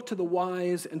barbarians, both to the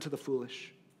wise and to the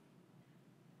foolish.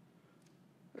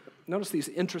 Notice these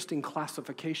interesting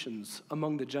classifications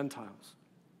among the Gentiles.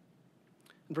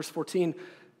 In verse 14,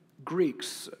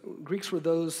 Greeks were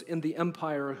those in the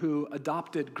empire who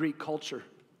adopted Greek culture.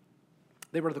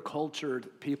 They were the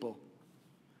cultured people.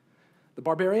 The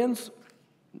barbarians,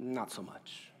 not so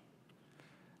much.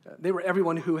 They were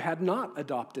everyone who had not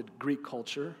adopted Greek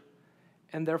culture,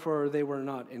 and therefore they were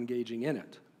not engaging in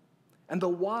it. And the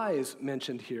wise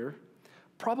mentioned here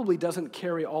probably doesn't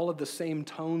carry all of the same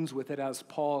tones with it as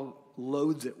Paul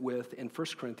loads it with in 1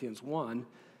 Corinthians 1.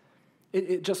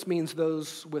 It just means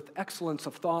those with excellence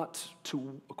of thought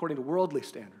according to worldly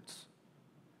standards.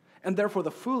 And therefore the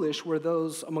foolish were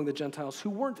those among the Gentiles who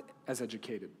weren't as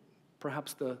educated,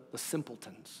 perhaps the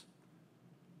simpletons.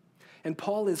 And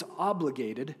Paul is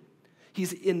obligated,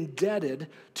 he's indebted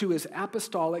to his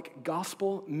apostolic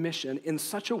gospel mission in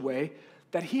such a way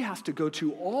that he has to go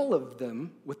to all of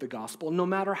them with the gospel, no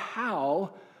matter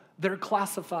how they're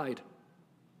classified.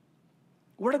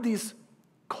 Where did these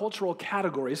cultural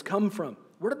categories come from?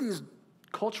 Where did these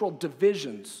cultural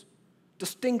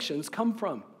distinctions come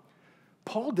from?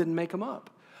 Paul didn't make them up.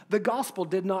 The gospel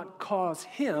did not cause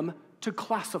him to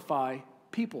classify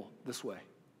people this way.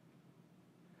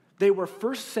 They were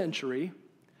first century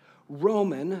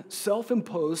Roman,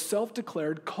 self-imposed,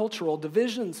 self-declared cultural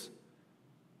divisions.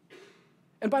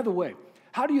 And by the way,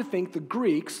 how do you think the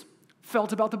Greeks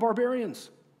felt about the barbarians?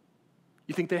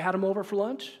 You think they had them over for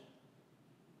lunch?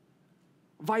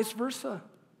 Vice versa.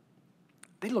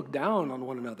 They looked down on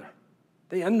one another.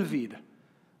 They envied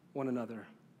one another.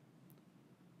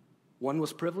 One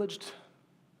was privileged,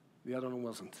 the other one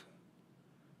wasn't.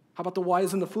 How about the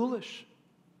wise and the foolish?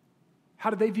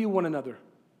 How did they view one another?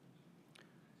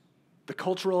 The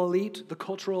cultural elite, the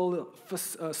cultural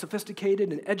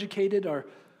sophisticated and educated are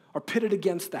pitted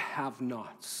against the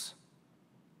have-nots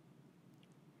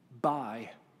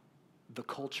by the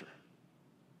culture.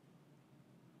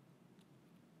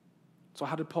 So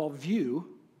how did Paul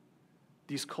view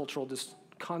these cultural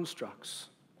constructs?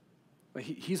 Well,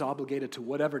 he's obligated to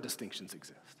whatever distinctions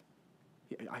exist.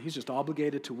 He's just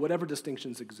obligated to whatever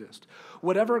distinctions exist.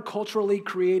 Whatever culturally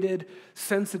created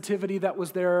sensitivity that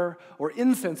was there or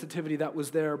insensitivity that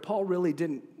was there, Paul really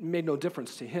made no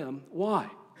difference to him. Why?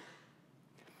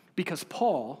 Because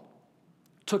Paul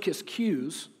took his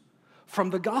cues from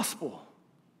the gospel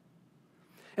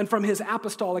and from his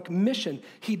apostolic mission.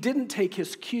 He didn't take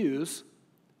his cues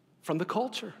from the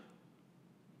culture.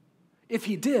 If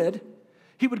he did,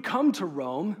 he would come to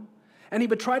Rome and he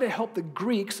would try to help the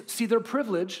Greeks see their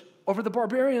privilege over the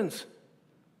barbarians.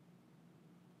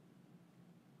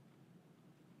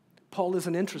 Paul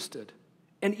isn't interested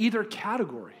in either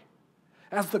category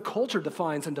as the culture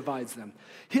defines and divides them.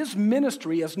 His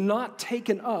ministry is not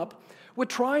taken up with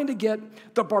trying to get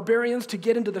the barbarians to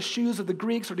get into the shoes of the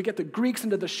Greeks, or to get the Greeks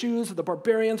into the shoes of the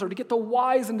barbarians, or to get the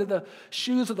wise into the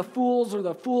shoes of the fools, or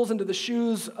the fools into the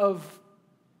shoes of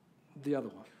the other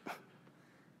one.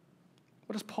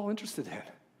 What is Paul interested in?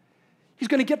 He's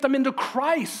going to get them into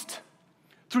Christ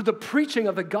through the preaching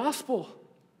of the gospel.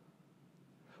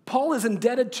 Paul is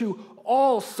indebted to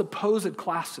all supposed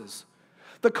classes.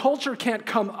 The culture can't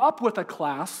come up with a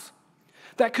class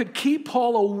that could keep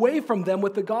Paul away from them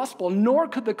with the gospel, nor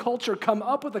could the culture come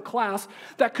up with a class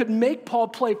that could make Paul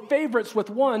play favorites with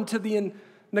one to the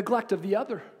neglect of the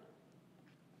other.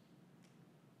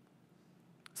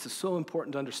 This is so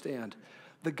important to understand.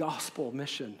 The gospel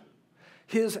mission,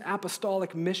 his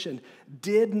apostolic mission,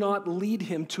 did not lead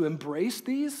him to embrace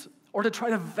these or to try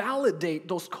to validate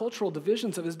those cultural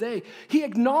divisions of his day. He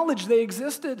acknowledged they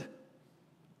existed.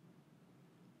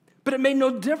 But it made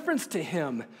no difference to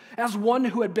him as one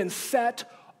who had been set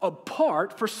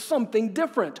apart for something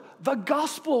different, the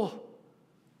gospel.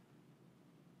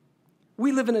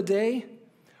 We live in a day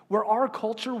where our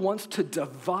culture wants to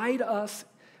divide us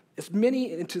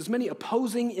into as many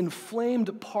opposing,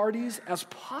 inflamed parties as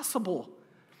possible.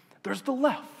 There's the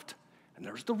left and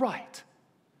there's the right.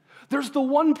 There's the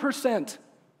 1%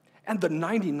 and the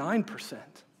 99%.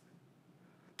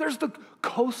 There's the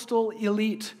coastal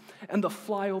elite and the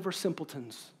flyover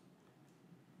simpletons.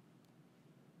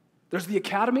 There's the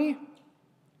academy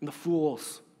and the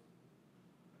fools.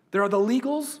 There are the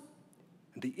legals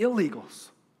and the illegals.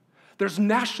 There's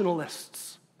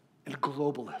nationalists and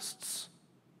globalists.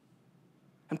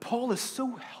 And Paul is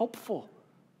so helpful.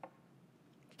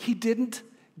 He didn't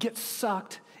get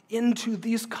sucked into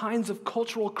these kinds of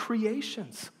cultural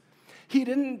creations. He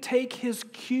didn't take his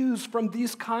cues from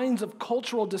these kinds of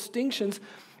cultural distinctions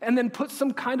and then put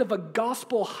some kind of a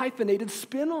gospel hyphenated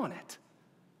spin on it.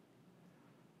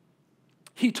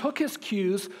 He took his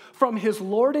cues from his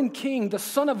Lord and King, the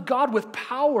Son of God with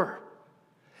power.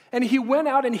 And he went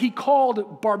out and he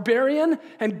called barbarian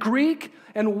and Greek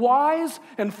and wise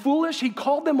and foolish. He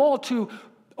called them all to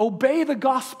obey the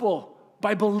gospel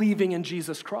by believing in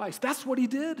Jesus Christ. That's what he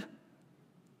did.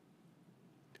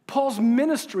 Paul's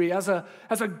ministry as a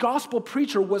gospel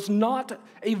preacher was not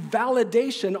a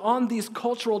validation on these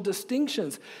cultural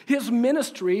distinctions. His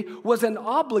ministry was an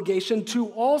obligation to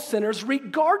all sinners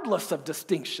regardless of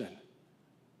distinction.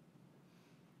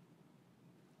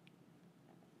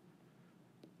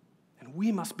 And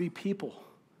we must be people,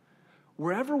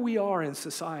 wherever we are in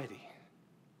society,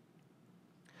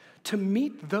 to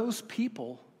meet those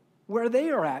people where they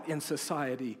are at in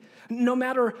society, no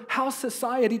matter how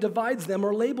society divides them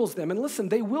or labels them. And listen,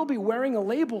 they will be wearing a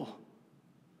label.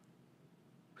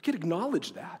 We can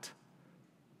acknowledge that.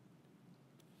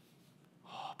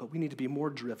 But we need to be more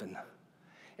driven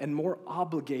and more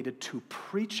obligated to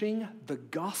preaching the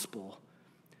gospel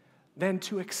than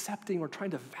to accepting or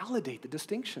trying to validate the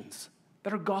distinctions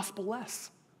that are gospel-less.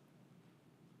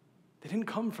 They didn't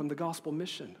come from the gospel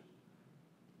mission.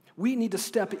 We need to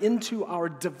step into our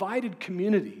divided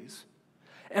communities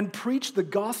and preach the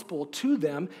gospel to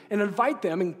them and invite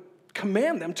them and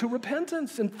command them to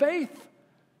repentance and faith.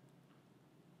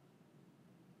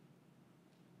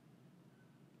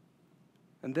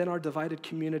 And then our divided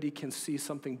community can see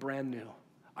something brand new,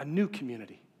 a new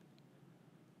community.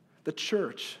 The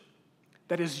church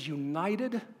that is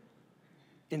united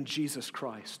in Jesus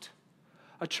Christ.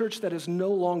 A church that is no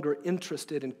longer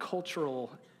interested in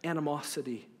cultural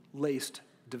animosity-laced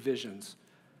divisions.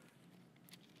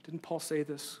 Didn't Paul say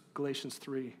this? Galatians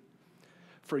 3.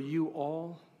 For you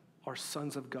all are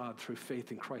sons of God through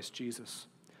faith in Christ Jesus.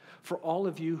 For all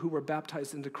of you who were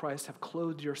baptized into Christ have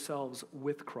clothed yourselves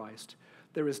with Christ.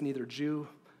 There is neither Jew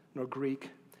nor Greek.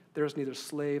 There is neither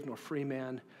slave nor free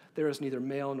man. There is neither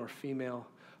male nor female.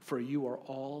 For you are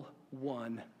all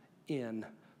one in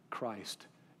Christ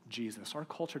Jesus. Our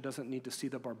culture doesn't need to see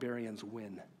the barbarians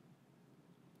win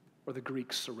or the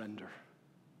Greeks surrender.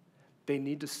 They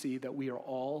need to see that we are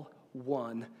all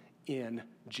one in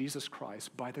Jesus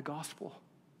Christ by the gospel.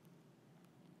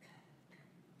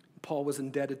 Paul was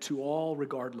indebted to all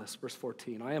regardless, verse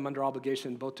 14. I am under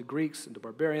obligation both to Greeks and to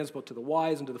barbarians, both to the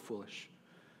wise and to the foolish.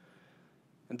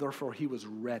 And therefore he was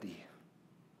ready.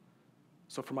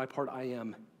 So for my part, I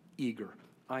am eager.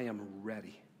 I am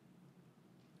ready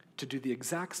to do the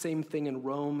exact same thing in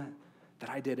Rome that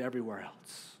I did everywhere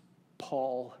else.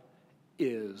 Paul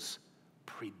is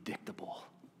predictable.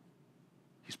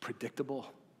 He's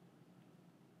predictable.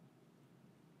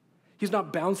 He's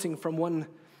not bouncing from one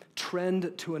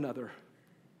trend to another.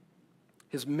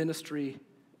 His ministry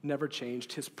never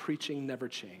changed. His preaching never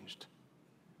changed.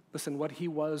 Listen, what he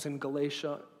was in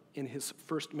Galatia in his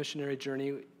first missionary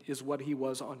journey is what he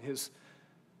was on his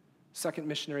second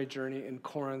missionary journey in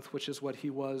Corinth, which is what he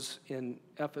was in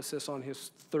Ephesus on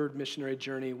his third missionary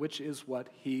journey, which is what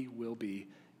he will be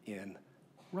in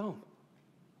Rome.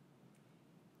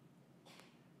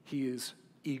 He is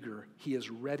eager. He is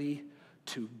ready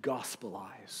to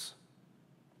gospelize.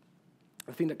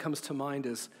 The thing that comes to mind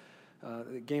is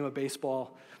the game of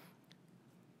baseball.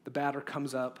 The batter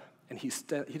comes up, and he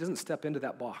doesn't step into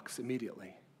that box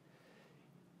immediately.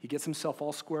 He gets himself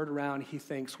all squared around. He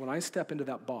thinks, when I step into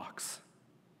that box,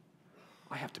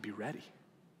 I have to be ready.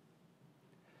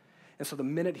 And so the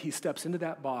minute he steps into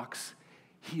that box,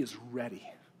 he is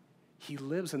ready. He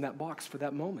lives in that box for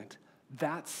that moment.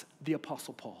 That's the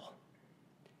Apostle Paul.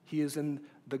 He is in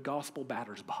the gospel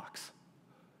batter's box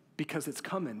because it's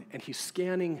coming, and he's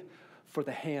scanning for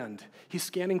the hand. He's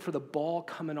scanning for the ball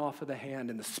coming off of the hand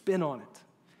and the spin on it.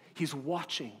 He's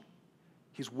watching.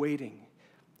 He's waiting.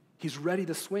 He's ready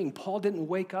to swing. Paul didn't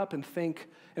wake up and think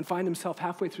and find himself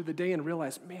halfway through the day and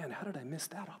realize, man, how did I miss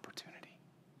that opportunity?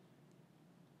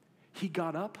 He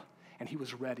got up and he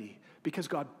was ready because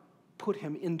God put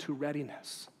him into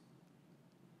readiness.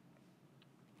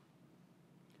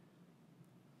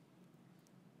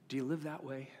 Do you live that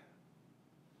way?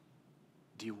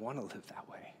 Do you want to live that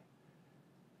way?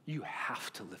 You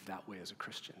have to live that way as a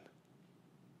Christian.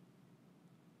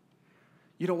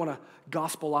 You don't want a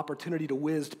gospel opportunity to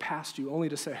whiz past you only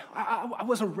to say, I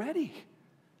wasn't ready.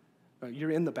 No,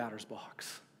 you're in the batter's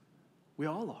box. We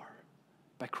all are.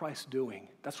 By Christ's doing.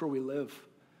 That's where we live.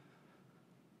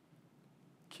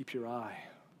 Keep your eye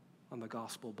on the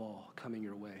gospel ball coming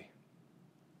your way.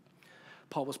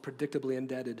 Paul was predictably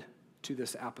indebted to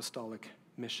this apostolic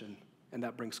mission, and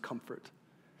that brings comfort.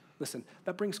 Listen,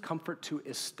 that brings comfort to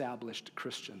established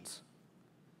Christians.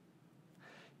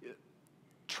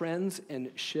 Trends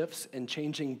and shifts and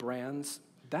changing brands,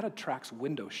 that attracts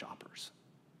window shoppers.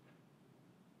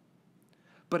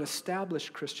 But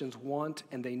established Christians want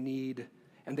and they need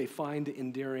and they find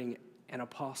endearing an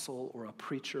apostle or a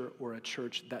preacher or a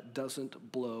church that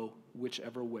doesn't blow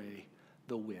whichever way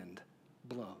the wind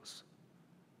blows.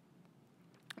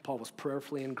 Paul was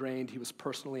prayerfully ingrained. He was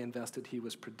personally invested. He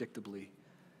was predictably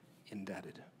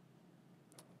indebted.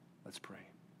 Let's pray.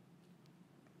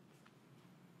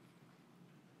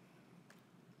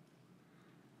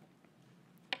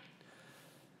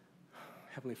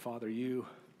 Heavenly Father, you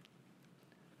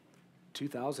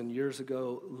 2,000 years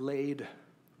ago laid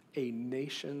a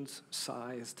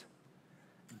nation's-sized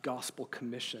gospel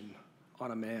commission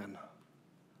on a man,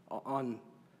 on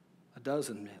a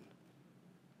dozen men.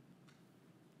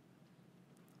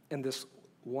 And this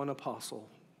one apostle,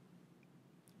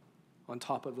 on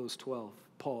top of those 12,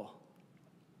 Paul,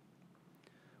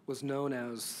 was known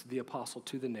as the apostle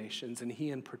to the nations, and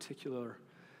he in particular,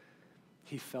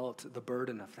 he felt the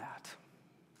burden of that.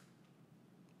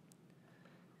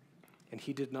 And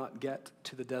he did not get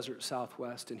to the desert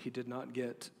Southwest, and he did not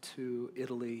get to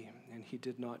Italy, and he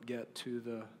did not get to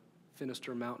the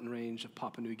Finisterre mountain range of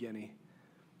Papua New Guinea.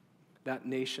 That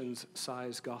nation's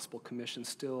size gospel commission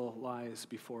still lies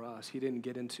before us. He didn't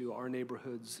get into our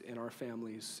neighborhoods, in our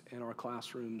families, in our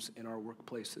classrooms, in our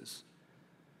workplaces.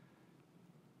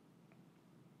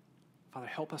 Father,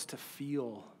 help us to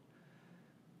feel,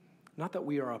 not that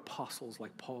we are apostles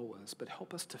like Paul was, but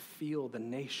help us to feel the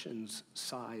nation's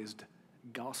sized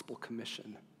gospel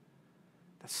commission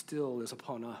that still is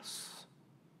upon us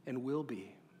and will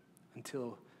be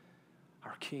until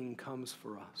our King comes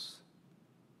for us.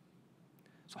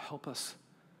 So help us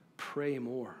pray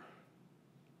more.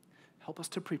 Help us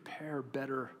to prepare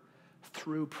better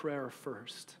through prayer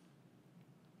first.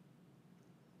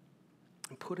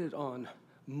 And put it on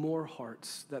more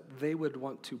hearts that they would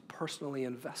want to personally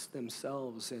invest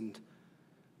themselves in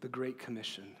the Great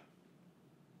Commission.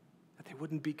 That they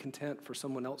wouldn't be content for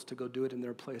someone else to go do it in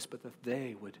their place, but that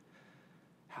they would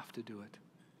have to do it.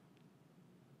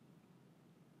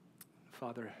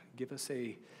 Father, give us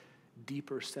a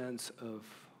deeper sense of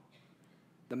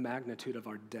the magnitude of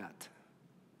our debt.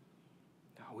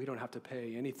 Now, we don't have to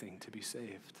pay anything to be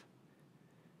saved.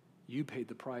 You paid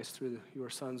the price through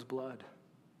your Son's blood.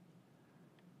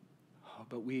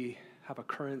 But we have a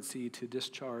currency to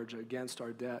discharge against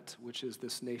our debt, which is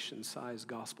this nation-sized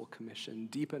gospel commission.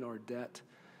 Deepen our debt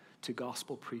to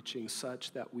gospel preaching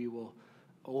such that we will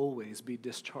always be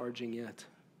discharging it,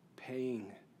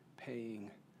 paying,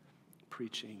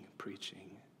 preaching,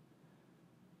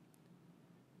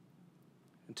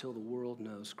 until the world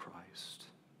knows Christ.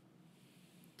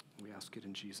 We ask it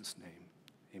in Jesus' name.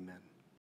 Amen.